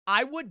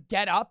I would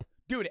get up.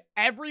 Dude,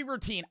 every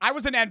routine. I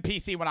was an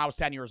NPC when I was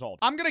 10 years old.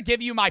 I'm gonna give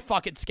you my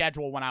fucking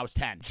schedule when I was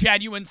 10.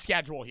 Genuine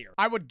schedule here.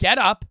 I would get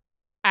up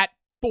at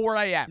 4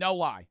 a.m. No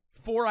lie.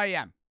 4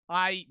 a.m.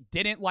 I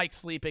didn't like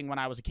sleeping when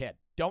I was a kid.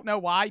 Don't know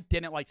why.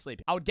 Didn't like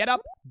sleeping. I would get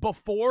up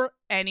before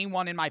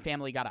anyone in my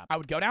family got up. I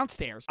would go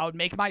downstairs. I would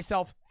make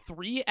myself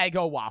 3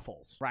 Eggo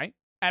waffles, right?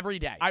 Every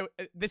day.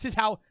 This is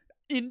how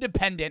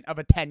independent of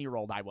a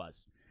 10-year-old I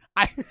was.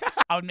 I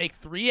would make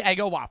 3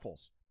 Eggo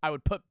waffles. I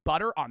would put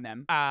butter on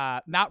them.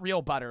 Not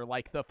real butter,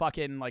 like the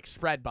fucking, like,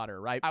 spread butter,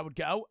 right? I would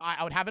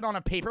have it on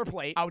a paper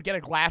plate. I would get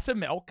a glass of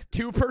milk,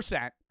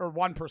 2% or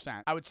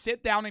 1%. I would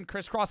sit down in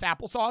crisscross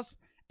applesauce,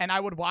 and I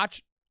would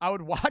watch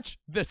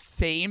the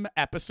same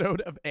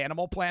episode of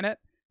Animal Planet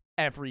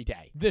every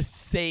day. The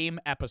same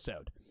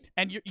episode.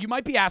 And you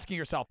might be asking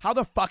yourself, how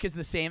the fuck is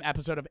the same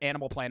episode of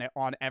Animal Planet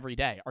on every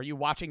day? Are you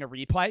watching a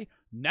replay?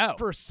 No.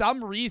 For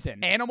some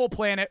reason, Animal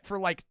Planet for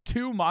like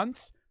 2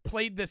 months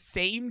played the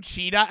same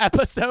cheetah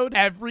episode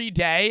every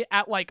day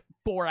at like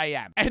 4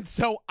 a.m. And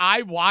so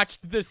I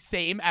watched the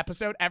same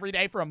episode every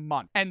day for a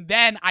month. And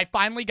then I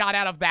finally got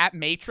out of that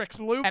Matrix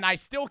loop, and I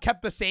still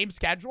kept the same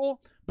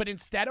schedule, but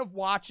instead of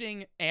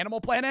watching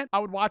Animal Planet, I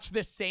would watch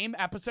this same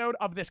episode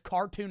of this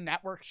Cartoon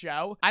Network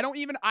show.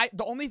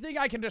 The only thing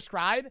I can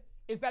describe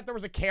is that there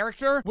was a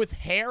character with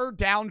hair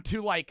down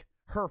to like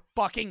her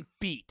fucking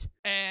feet.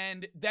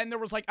 And then there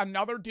was like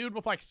another dude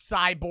with like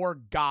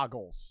cyborg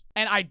goggles.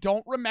 And I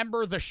don't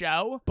remember the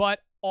show, but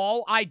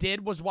all I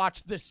did was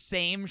watch the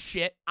same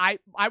shit. I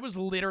was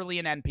literally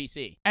an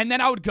NPC. And then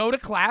I would go to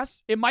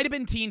class. It might have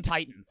been Teen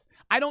Titans.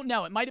 I don't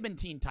know. It might have been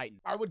Teen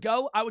Titans. I would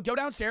go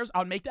downstairs. I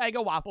would make the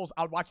Eggo waffles.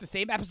 I would watch the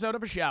same episode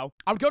of a show.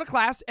 I would go to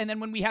class, and then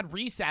when we had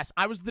recess,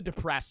 I was the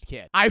depressed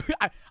kid. I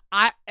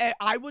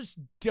was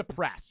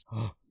depressed.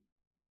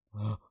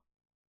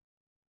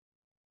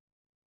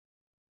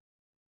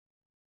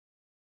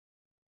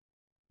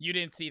 You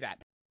didn't see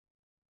that.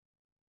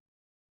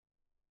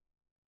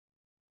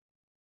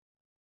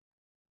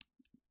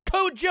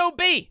 Code Joe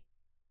B.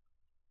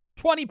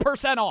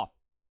 20% off.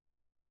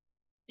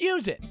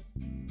 Use it.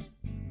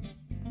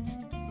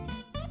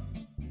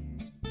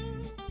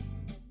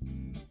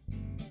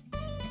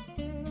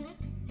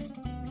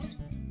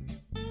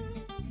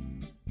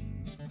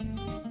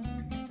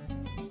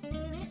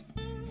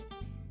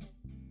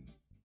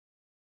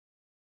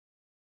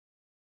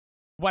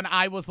 When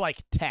I was like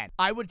 10,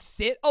 I would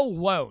sit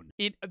alone.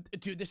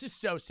 Dude, this is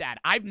so sad.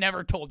 I've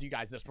never told you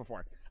guys this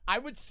before. I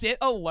would sit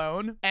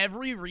alone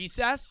every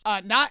recess.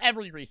 Not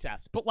every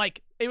recess, but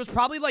like, it was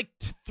probably like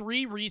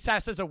 3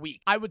 recesses a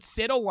week. I would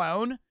sit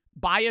alone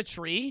by a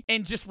tree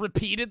and just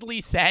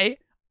repeatedly say,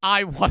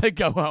 I want to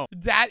go home.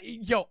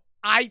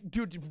 I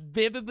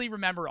vividly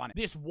remember on it.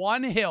 This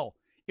one hill,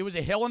 it was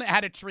a hill and it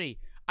had a tree.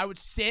 I would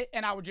sit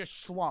and I would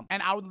just slump.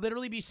 And I would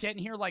literally be sitting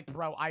here like,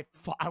 bro, I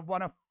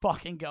want to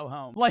fucking go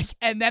home. Like,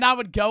 and then I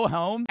would go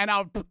home and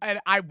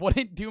I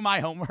wouldn't do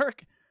my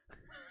homework.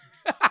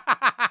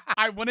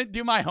 I wouldn't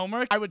do my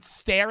homework. I would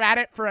stare at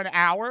it for an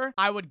hour.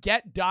 I would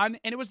get done.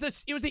 And it was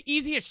the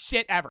easiest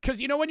shit ever. Cause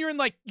you know, when you're in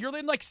like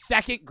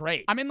 2nd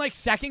grade, I'm in like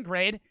 2nd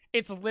grade.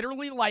 It's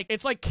literally like,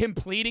 it's like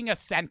completing a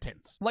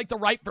sentence, like the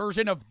right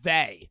version of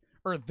they.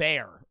 Or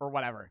there, or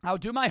whatever. I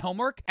would do my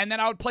homework, and then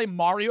I would play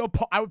Mario.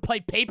 I would play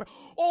Paper.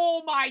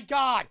 Oh my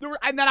god!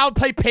 And then I would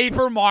play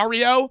Paper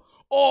Mario.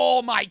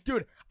 Oh my,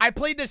 dude. I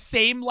played the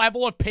same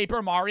level of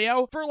Paper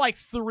Mario for like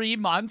 3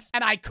 months,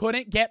 and I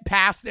couldn't get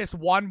past this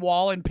one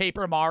wall in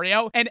Paper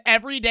Mario. And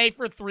every day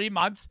for 3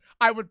 months,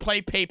 I would play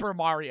Paper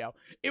Mario.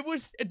 It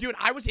was, dude,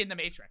 I was in the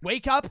Matrix.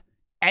 Wake up,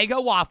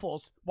 Eggo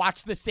waffles,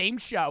 watch the same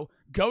show,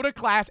 go to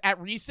class at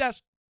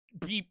recess,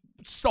 be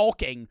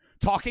sulking,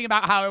 talking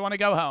about how I want to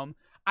go home.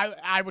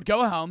 I would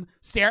go home,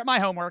 stare at my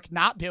homework,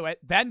 not do it,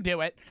 then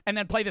do it, and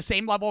then play the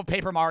same level of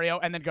Paper Mario,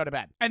 and then go to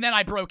bed. And then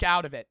I broke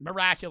out of it,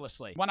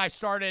 miraculously, when I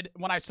started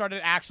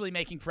actually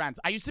making friends.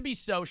 I used to be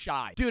so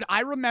shy. Dude,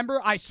 I remember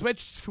I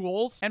switched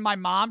schools, and my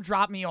mom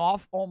dropped me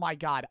off. Oh my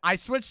god. I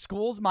switched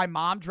schools, my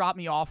mom dropped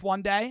me off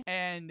one day,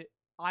 and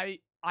I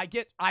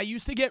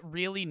used to get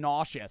really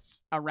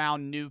nauseous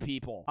around new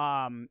people.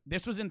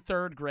 This was in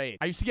 3rd grade.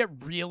 I used to get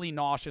really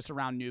nauseous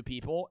around new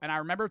people. And I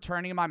remember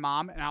turning to my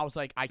mom and I was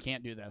like, I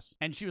can't do this.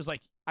 And she was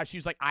like,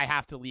 I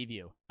have to leave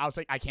you. I was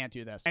like, I can't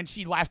do this. And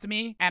she left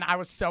me and I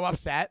was so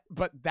upset,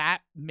 but that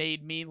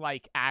made me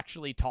like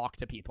actually talk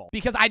to people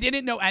because I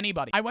didn't know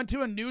anybody. I went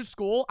to a new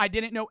school. I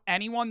didn't know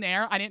anyone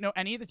there. I didn't know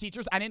any of the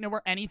teachers. I didn't know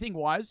where anything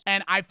was.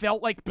 And I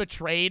felt like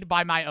betrayed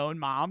by my own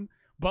mom.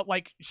 But,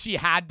 like, she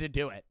had to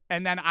do it.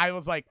 And then I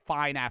was, like,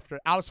 fine after.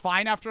 I was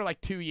fine after,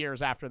 like, 2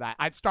 years after that.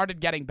 I'd started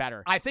getting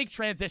better. I think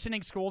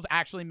transitioning schools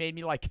actually made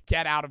me, like,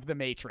 get out of the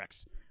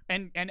Matrix.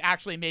 And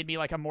actually made me,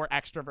 like, a more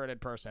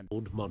extroverted person.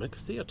 Old Monarch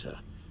Theater.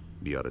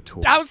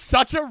 That was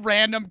such a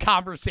random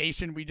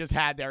conversation we just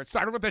had there. It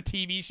started with the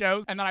TV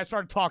shows, and then I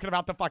started talking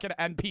about the fucking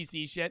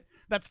NPC shit.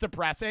 That's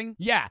depressing.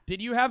 Yeah.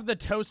 Did you have the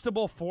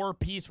toastable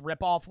 4-piece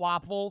rip-off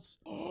waffles?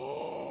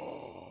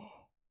 Oh,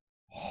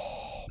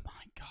 my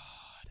God.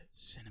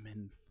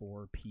 Cinnamon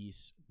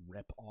 4-piece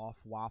rip-off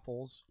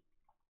waffles.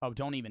 Oh,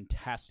 don't even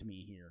test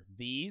me here.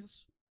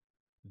 These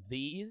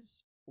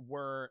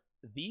are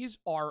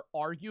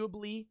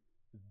arguably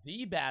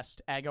the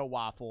best Eggo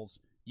waffles.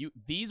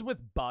 These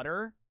with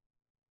butter.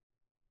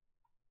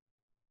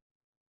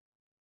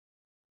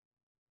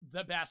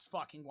 The best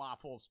fucking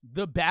waffles.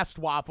 The best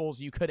waffles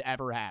you could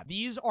ever have.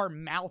 These are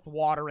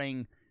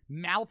mouth-watering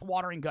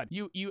good.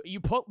 You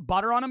put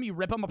butter on them, you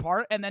rip them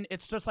apart, and then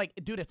it's just like,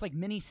 dude, it's like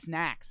mini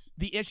snacks.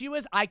 The issue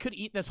is I could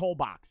eat this whole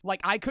box.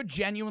 Like, I could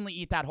genuinely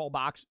eat that whole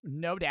box.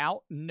 No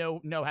doubt. No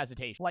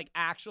hesitation. Like,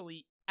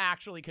 actually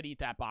could eat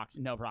that box.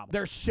 No problem.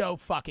 They're so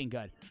fucking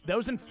good.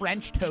 Those and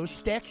French toast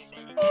sticks.